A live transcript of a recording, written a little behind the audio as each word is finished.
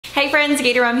Hey friends,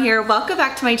 GATORMOM here. Welcome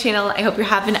back to my channel. I hope you're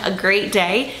having a great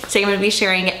day. Today I'm going to be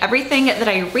sharing everything that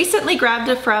I recently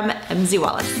grabbed from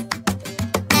Wallace.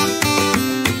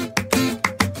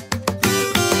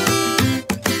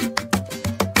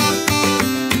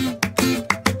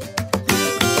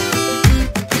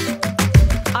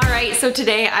 So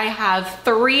today I have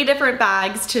 3 different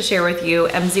bags to share with you.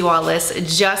 Wallace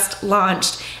just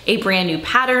launched a brand new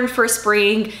pattern for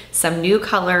spring, some new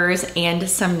colors, and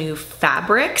some new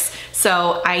fabrics.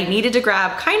 So I needed to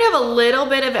grab kind of a little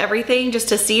bit of everything just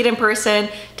to see it in person,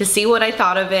 to see what I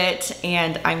thought of it,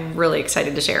 and I'm really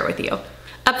excited to share it with you.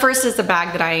 Up first is the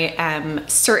bag that I am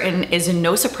certain is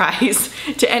no surprise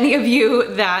to any of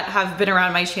you that have been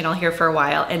around my channel here for a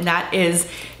while, and that is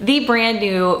the brand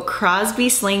new Crosby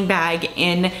sling bag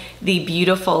in the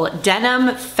beautiful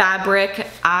denim fabric.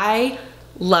 I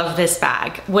love this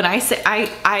bag. When I say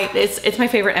it's my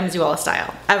favorite Wallace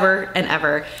style ever and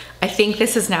ever. I think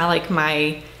this is now like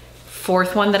my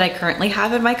 4th one that I currently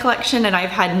have in my collection, and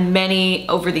I've had many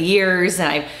over the years, and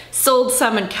I've sold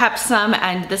some and kept some,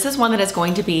 and this is one that is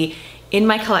going to be in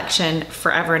my collection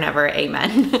forever and ever,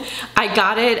 amen. I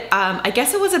got it, I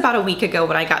guess it was about a week ago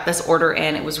when I got this order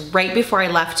in. It was right before I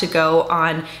left to go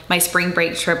on my spring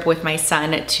break trip with my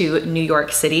son to New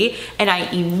York City, and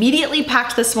I immediately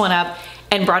packed this one up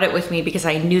and brought it with me because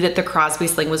I knew that the Crosby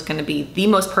sling was gonna be the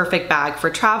most perfect bag for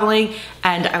traveling,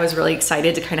 and I was really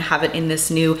excited to kind of have it in this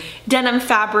new denim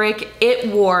fabric. It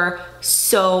wore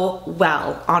so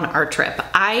well on our trip.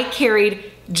 I carried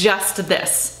just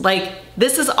this. Like,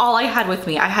 this is all I had with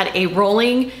me. I had a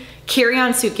rolling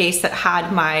carry-on suitcase that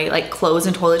had my like clothes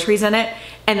and toiletries in it,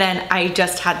 and then I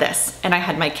just had this, and I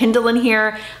had my Kindle in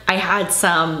here. I had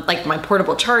some like my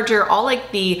portable charger, all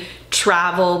like the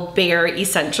travel bare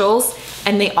essentials,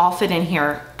 and they all fit in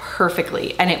here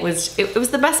perfectly, and it was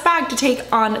the best bag to take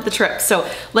on the trip. So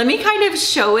let me kind of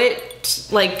show it,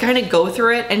 like kind of go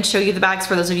through it and show you the bags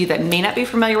for those of you that may not be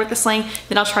familiar with the sling.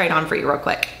 Then I'll try it on for you real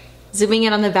quick. Zooming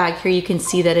in on the bag here, you can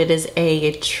see that it is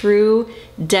a true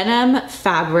denim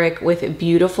fabric with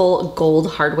beautiful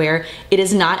gold hardware. It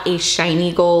is not a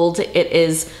shiny gold. It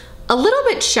is a little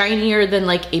bit shinier than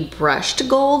like a brushed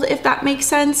gold, if that makes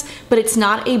sense, but it's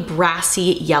not a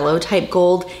brassy yellow type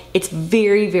gold. It's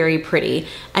very, very pretty.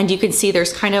 And you can see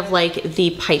there's kind of like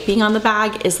the piping on the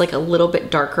bag is like a little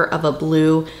bit darker of a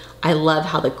blue. I love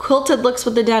how the quilted looks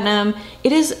with the denim.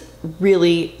 It is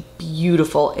really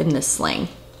beautiful in this sling.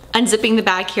 Unzipping the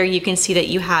bag here, you can see that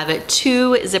you have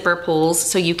 2 zipper pulls,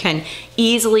 so you can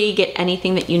easily get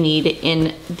anything that you need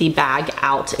in the bag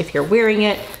out if you're wearing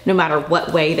it, no matter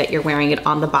what way that you're wearing it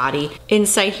on the body.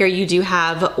 Inside here, you do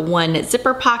have 1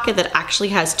 zipper pocket that actually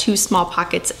has 2 small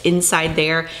pockets inside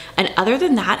there. And other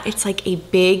than that, it's like a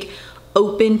big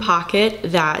open pocket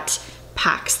that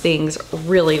packs things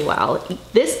really well.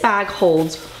 This bag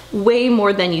holds way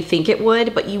more than you think it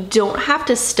would, but you don't have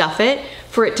to stuff it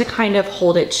for it to kind of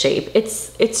hold its shape.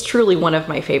 It's truly one of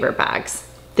my favorite bags.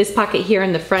 This pocket here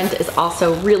in the front is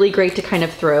also really great to kind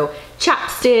of throw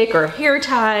chapstick or hair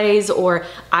ties, or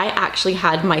I actually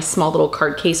had my small little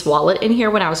card case wallet in here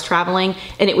when I was traveling,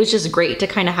 and it was just great to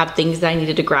kind of have things that I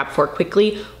needed to grab for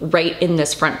quickly right in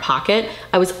this front pocket.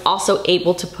 I was also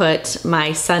able to put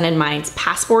my son and mine's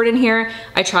passport in here.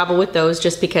 I travel with those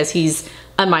just because he's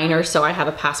a minor, so I have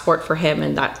a passport for him,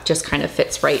 and that just kind of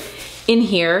fits right in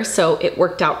here. So it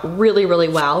worked out really, really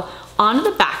well. On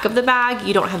the back of the bag,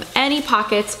 you don't have any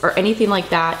pockets or anything like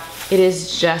that. It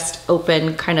is just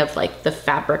open, kind of like the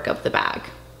fabric of the bag.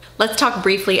 Let's talk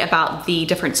briefly about the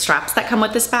different straps that come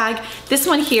with this bag. This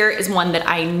one here is one that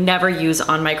I never use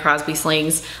on my Crosby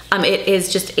slings. It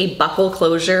is just a buckle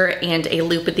closure and a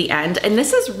loop at the end. And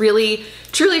this is really,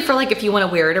 truly for like if you want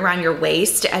to wear it around your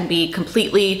waist and be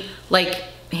completely like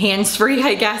hands-free,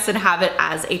 I guess, and have it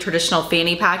as a traditional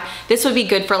fanny pack. This would be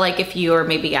good for like if you're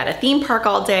maybe at a theme park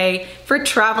all day, for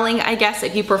traveling, I guess,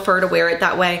 if you prefer to wear it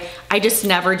that way. I just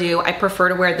never do. I prefer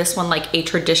to wear this one like a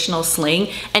traditional sling.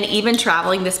 And even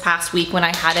traveling this past week when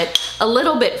I had it a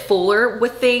little bit fuller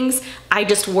with things, I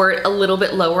just wore it a little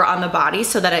bit lower on the body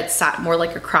so that it sat more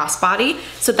like a crossbody.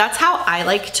 So that's how I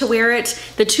like to wear it.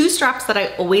 The 2 straps that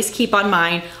I always keep on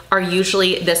mine are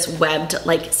usually this webbed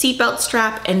like seatbelt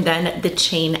strap and then the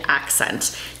chain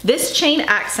accent. This chain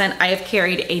accent I have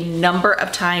carried a number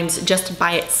of times just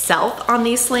by itself on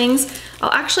these slings.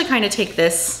 I'll actually kind of take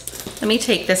this, let me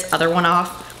take this other one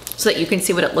off so that you can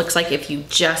see what it looks like if you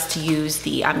just use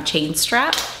the chain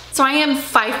strap. So I am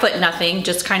 5 foot nothing,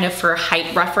 just kind of for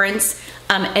height reference.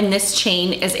 And this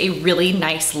chain is a really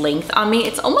nice length on me.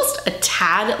 It's almost a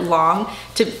tad long,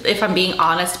 if I'm being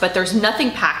honest, but there's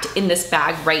nothing packed in this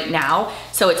bag right now.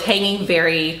 So it's hanging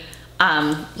very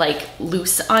like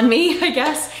loose on me, I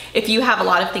guess. If you have a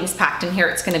lot of things packed in here,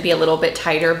 it's gonna be a little bit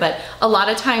tighter, but a lot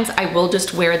of times I will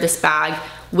just wear this bag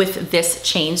with this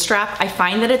chain strap. I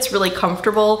find that it's really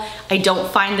comfortable. I don't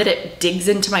find that it digs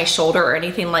into my shoulder or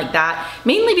anything like that,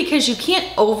 mainly because you can't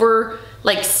over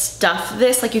like stuff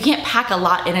this, like you can't pack a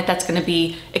lot in it that's gonna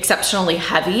be exceptionally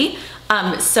heavy.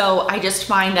 So I just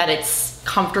find that it's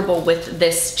comfortable with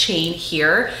this chain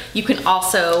here. You can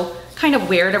also kind of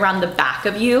wear it around the back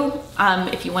of you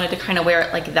if you wanted to kind of wear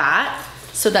it like that,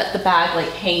 so that the bag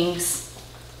like hangs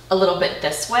a little bit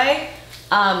this way.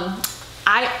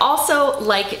 I also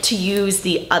like to use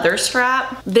the other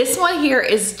strap. This one here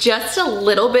is just a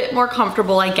little bit more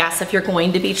comfortable, I guess, if you're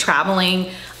going to be traveling.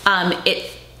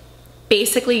 It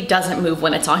basically doesn't move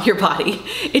when it's on your body.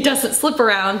 It doesn't slip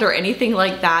around or anything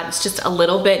like that. It's just a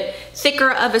little bit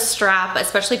thicker of a strap,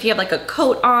 especially if you have like a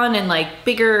coat on and like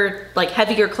bigger, like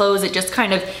heavier clothes. It just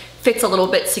kind of fits a little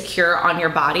bit secure on your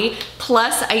body.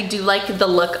 Plus, I do like the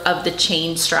look of the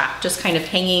chain strap just kind of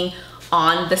hanging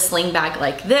on the sling bag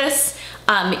like this.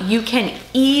 You can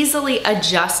easily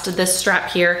adjust this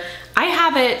strap here. I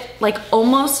have it like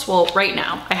almost, well, right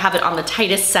now, I have it on the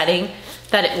tightest setting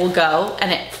that it will go, and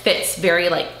it fits very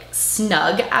like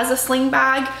snug as a sling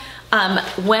bag.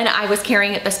 When I was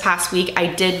carrying it this past week, I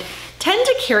did tend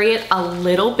to carry it a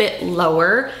little bit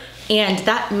lower, and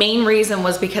that main reason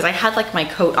was because I had like my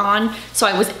coat on, so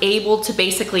I was able to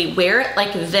basically wear it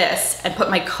like this and put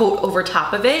my coat over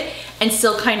top of it and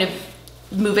still kind of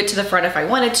move it to the front if I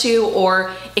wanted to,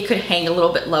 or it could hang a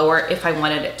little bit lower if I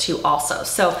wanted it to also.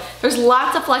 So there's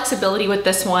lots of flexibility with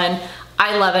this one.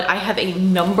 I love it. I have a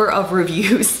number of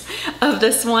reviews of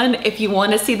this one. If you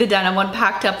want to see the denim one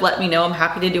packed up, let me know. I'm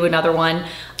happy to do another one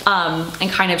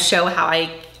and kind of show how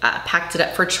I packed it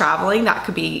up for traveling. That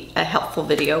could be a helpful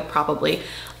video probably.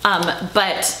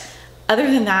 But other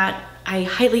than that, I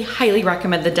highly, highly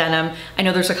recommend the denim. I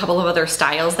know there's a couple of other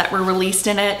styles that were released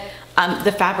in it.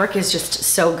 The fabric is just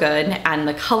so good, and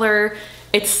the color,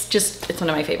 it's one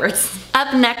of my favorites.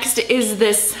 Up next is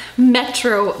this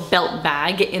Metro belt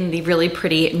bag in the really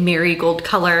pretty marigold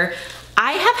color.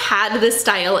 I have had this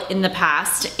style in the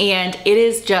past, and it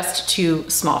is just too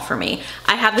small for me.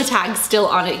 I have the tag still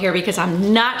on it here because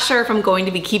I'm not sure if I'm going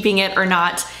to be keeping it or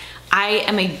not. I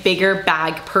am a bigger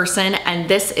bag person, and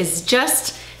this is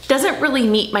just doesn't really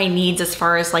meet my needs as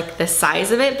far as like the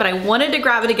size of it, but I wanted to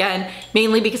grab it again,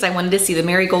 mainly because I wanted to see the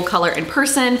marigold color in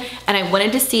person, and I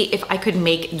wanted to see if I could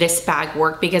make this bag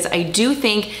work, because I do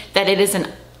think that it is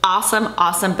an awesome,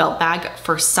 awesome belt bag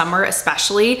for summer,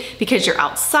 especially because you're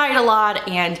outside a lot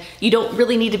and you don't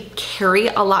really need to carry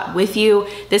a lot with you.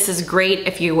 This is great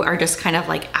if you are just kind of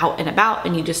like out and about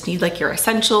and you just need like your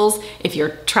essentials. If you're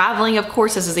traveling, of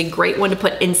course, this is a great one to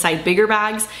put inside bigger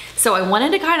bags. So I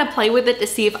wanted to kind of play with it to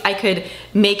see if I could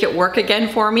make it work again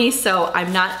for me. So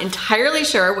I'm not entirely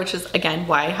sure, which is again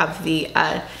why I have the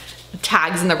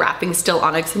tags and the wrapping still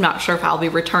on it, because I'm not sure if I'll be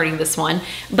returning this one.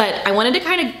 But I wanted to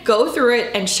kind of go through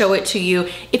it and show it to you.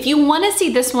 If you want to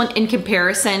see this one in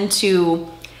comparison to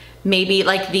maybe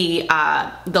like the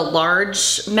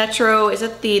large Metro,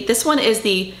 this one is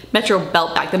the Metro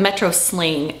belt bag, the Metro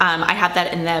sling. I have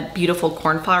that in the beautiful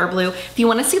cornflower blue. If you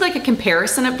want to see like a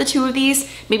comparison of the two of these,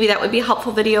 maybe that would be a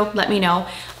helpful video, let me know.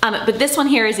 But this one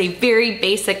here is a very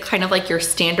basic kind of like your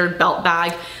standard belt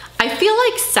bag. I feel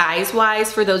like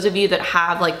size-wise, for those of you that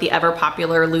have like the ever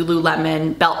popular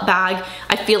Lululemon belt bag,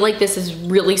 I feel like this is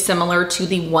really similar to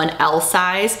the 1L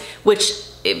size, which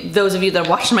those of you that have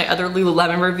watched my other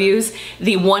Lululemon reviews,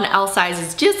 the 1L size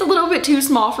is just a little bit too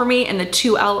small for me, and the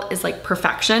 2L is like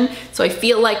perfection. So I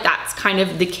feel like that's kind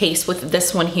of the case with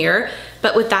this one here.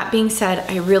 But with that being said,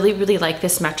 I really, really like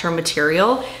this Metro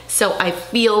material. So I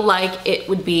feel like it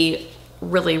would be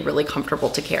really, really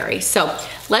comfortable to carry. So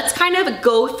let's kind of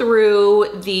go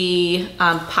through the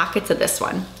pockets of this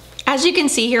one. As you can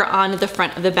see here on the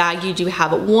front of the bag, you do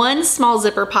have one small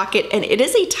zipper pocket, and it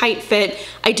is a tight fit.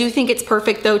 I do think it's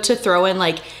perfect though to throw in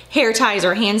like hair ties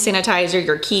or hand sanitizer,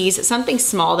 your keys, something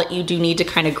small that you do need to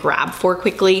kind of grab for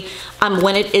quickly.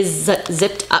 When it is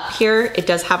zipped up here, it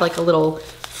does have like a little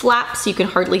flap so you can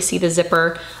hardly see the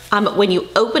zipper. When you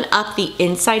open up the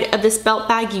inside of this belt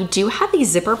bag, you do have a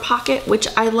zipper pocket, which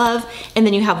I love, and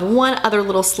then you have one other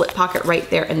little slip pocket right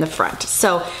there in the front.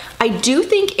 So I do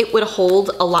think it would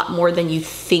hold a lot more than you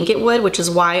think it would, which is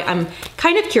why I'm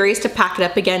kind of curious to pack it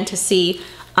up again to see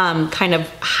kind of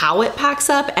how it packs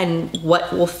up and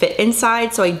what will fit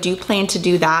inside. So I do plan to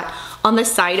do that. On the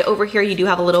side over here, you do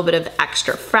have a little bit of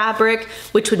extra fabric,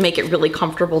 which would make it really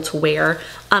comfortable to wear.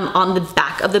 On the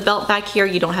back of the belt bag here,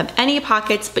 you don't have any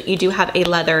pockets, but you do have a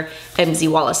leather MZ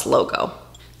Wallace logo.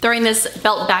 Throwing this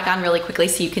belt bag on really quickly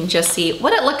so you can just see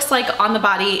what it looks like on the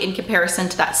body in comparison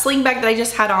to that sling bag that I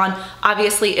just had on.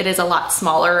 Obviously, it is a lot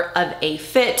smaller of a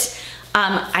fit.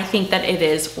 I think that it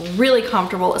is really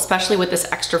comfortable, especially with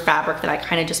this extra fabric that I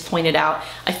kind of just pointed out.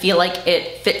 I feel like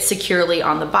it fits securely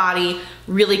on the body,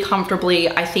 really comfortably.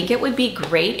 I think it would be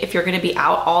great if you're gonna be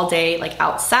out all day, like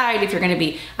outside, if you're gonna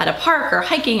be at a park or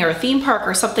hiking or a theme park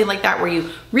or something like that where you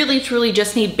really truly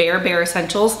just need bare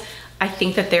essentials. I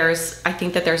think that there's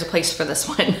a place for this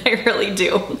one. I really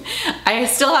do. I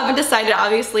still haven't decided.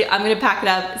 Obviously, I'm gonna pack it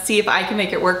up, see if I can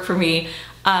make it work for me.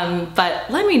 But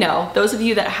let me know, those of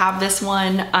you that have this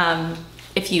one,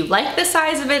 if you like the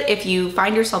size of it, if you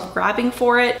find yourself grabbing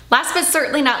for it. Last but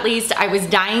certainly not least, I was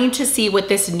dying to see what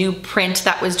this new print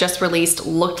that was just released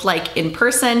looked like in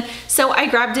person. So I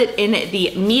grabbed it in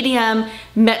the medium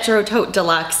Metro Tote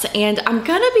Deluxe, and I'm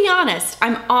gonna be honest,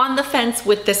 I'm on the fence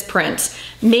with this print,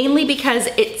 mainly because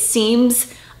it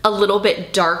seems a little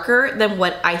bit darker than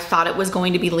what I thought it was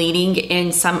going to be leaning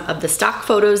in some of the stock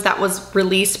photos that was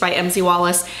released by MZ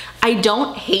Wallace. I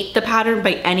don't hate the pattern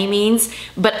by any means,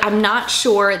 but I'm not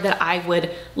sure that I would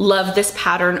love this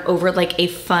pattern over like a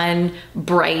fun,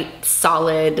 bright,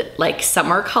 solid, like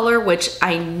summer color, which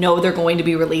I know they're going to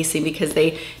be releasing because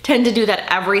they tend to do that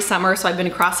every summer. So I've been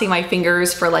crossing my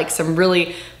fingers for like some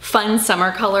really fun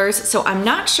summer colors. So I'm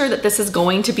not sure that this is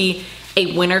going to be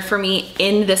a winner for me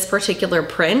in this particular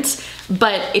print.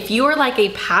 But if you are like a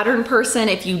pattern person,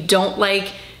 if you don't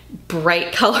like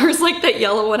bright colors like that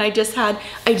yellow one I just had,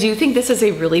 I do think this is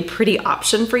a really pretty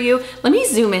option for you. Let me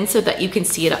zoom in so that you can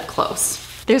see it up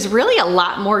close. There's really a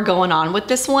lot more going on with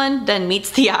this one than meets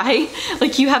the eye.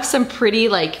 Like you have some pretty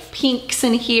like pinks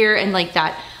in here, and like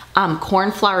that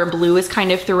cornflower blue is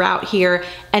kind of throughout here.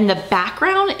 And the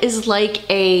background is like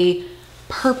a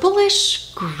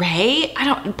purplish gray.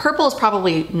 Purple is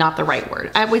probably not the right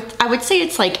word. I would say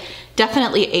it's like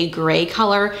definitely a gray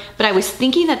color, but I was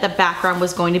thinking that the background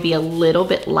was going to be a little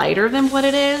bit lighter than what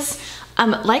it is.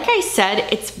 Like I said,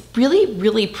 it's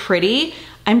really pretty.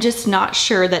 I'm just not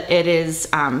sure that it is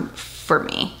for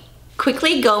me.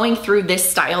 Quickly going through this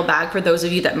style bag for those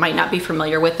of you that might not be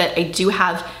familiar with it, I do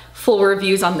have full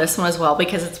reviews on this one as well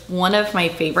because it's one of my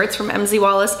favorites from MZ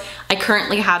Wallace. I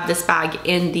currently have this bag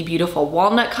in the beautiful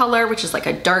walnut color, which is like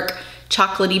a dark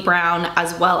chocolatey brown,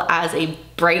 as well as a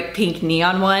bright pink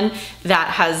neon one that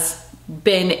has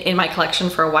been in my collection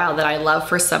for a while that I love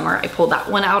for summer. I pull that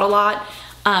one out a lot.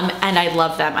 And I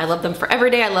love them. I love them for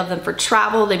everyday. I love them for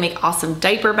travel. They make awesome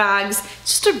diaper bags.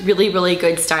 Just a really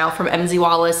good style from MZ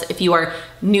Wallace. If you are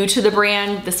new to the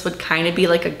brand, this would kind of be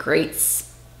like a great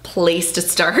place to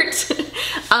start.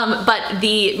 But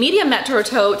the medium Metro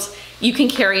Tote, you can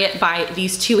carry it by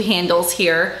these two handles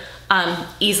here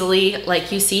easily,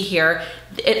 like you see here.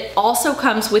 It also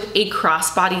comes with a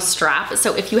crossbody strap.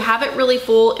 So if you have it really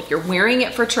full, if you're wearing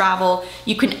it for travel,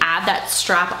 you can add that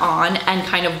strap on and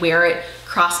kind of wear it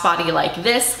crossbody like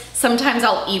this. Sometimes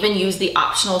I'll even use the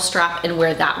optional strap and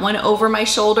wear that one over my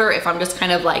shoulder if I'm just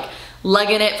kind of like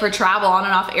lugging it for travel on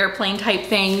and off airplane type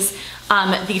things.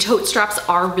 The tote straps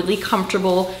are really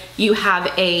comfortable. You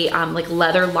have a like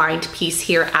leather lined piece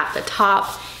here at the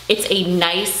top. It's a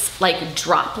nice like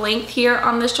drop length here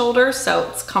on the shoulder, so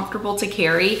it's comfortable to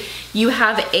carry. You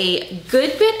have a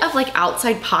good bit of like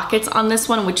outside pockets on this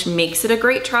one, which makes it a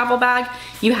great travel bag.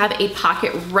 You have a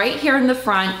pocket right here in the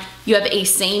front. You have a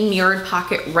same mirrored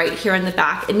pocket right here in the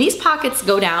back. And these pockets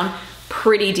go down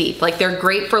pretty deep. Like they're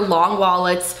great for long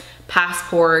wallets,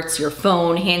 passports, your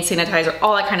phone, hand sanitizer,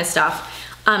 all that kind of stuff.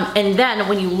 And then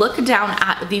when you look down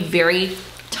at the very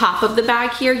top of the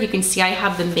bag here, you can see I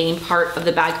have the main part of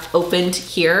the bag opened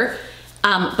here.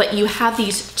 But you have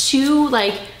these two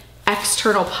like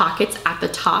external pockets at the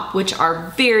top, which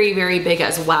are very big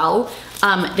as well.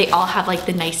 They all have like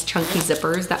the nice chunky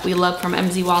zippers that we love from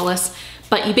MZ Wallace.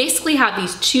 But you basically have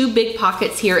these two big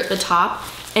pockets here at the top,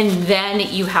 and then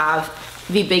you have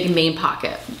the big main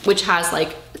pocket, which has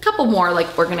like a couple more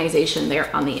like organization there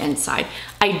on the inside.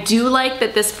 I do like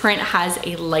that this print has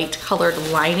a light colored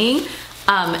lining.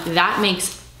 That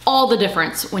makes all the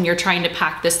difference when you're trying to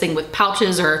pack this thing with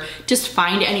pouches or just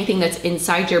find anything that's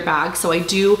inside your bag. So I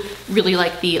do really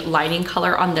like the lining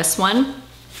color on this one.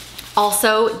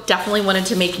 Also, definitely wanted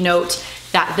to make note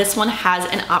that this one has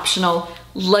an optional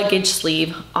luggage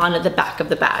sleeve on the back of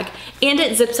the bag, and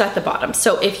it zips at the bottom.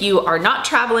 So if you are not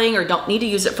traveling or don't need to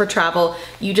use it for travel,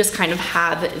 you just kind of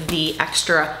have the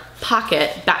extra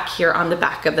pocket back here on the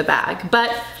back of the bag.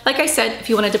 But like I said, if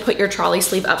you wanted to put your trolley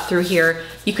sleeve up through here,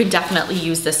 you could definitely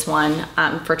use this one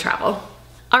for travel.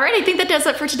 All right, I think that does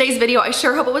it for today's video. I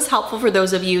sure hope it was helpful for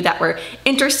those of you that were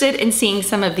interested in seeing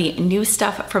some of the new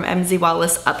stuff from MZ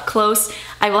Wallace up close.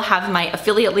 I will have my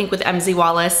affiliate link with MZ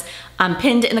Wallace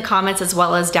pinned in the comments as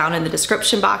well as down in the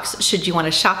description box should you want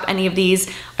to shop any of these.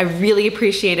 I really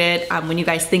appreciate it when you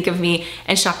guys think of me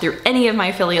and shop through any of my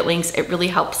affiliate links. It really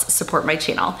helps support my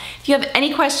channel. If you have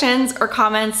any questions or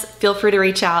comments, feel free to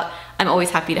reach out. I'm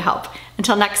always happy to help.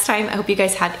 Until next time, I hope you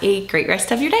guys have a great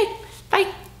rest of your day.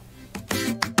 Bye.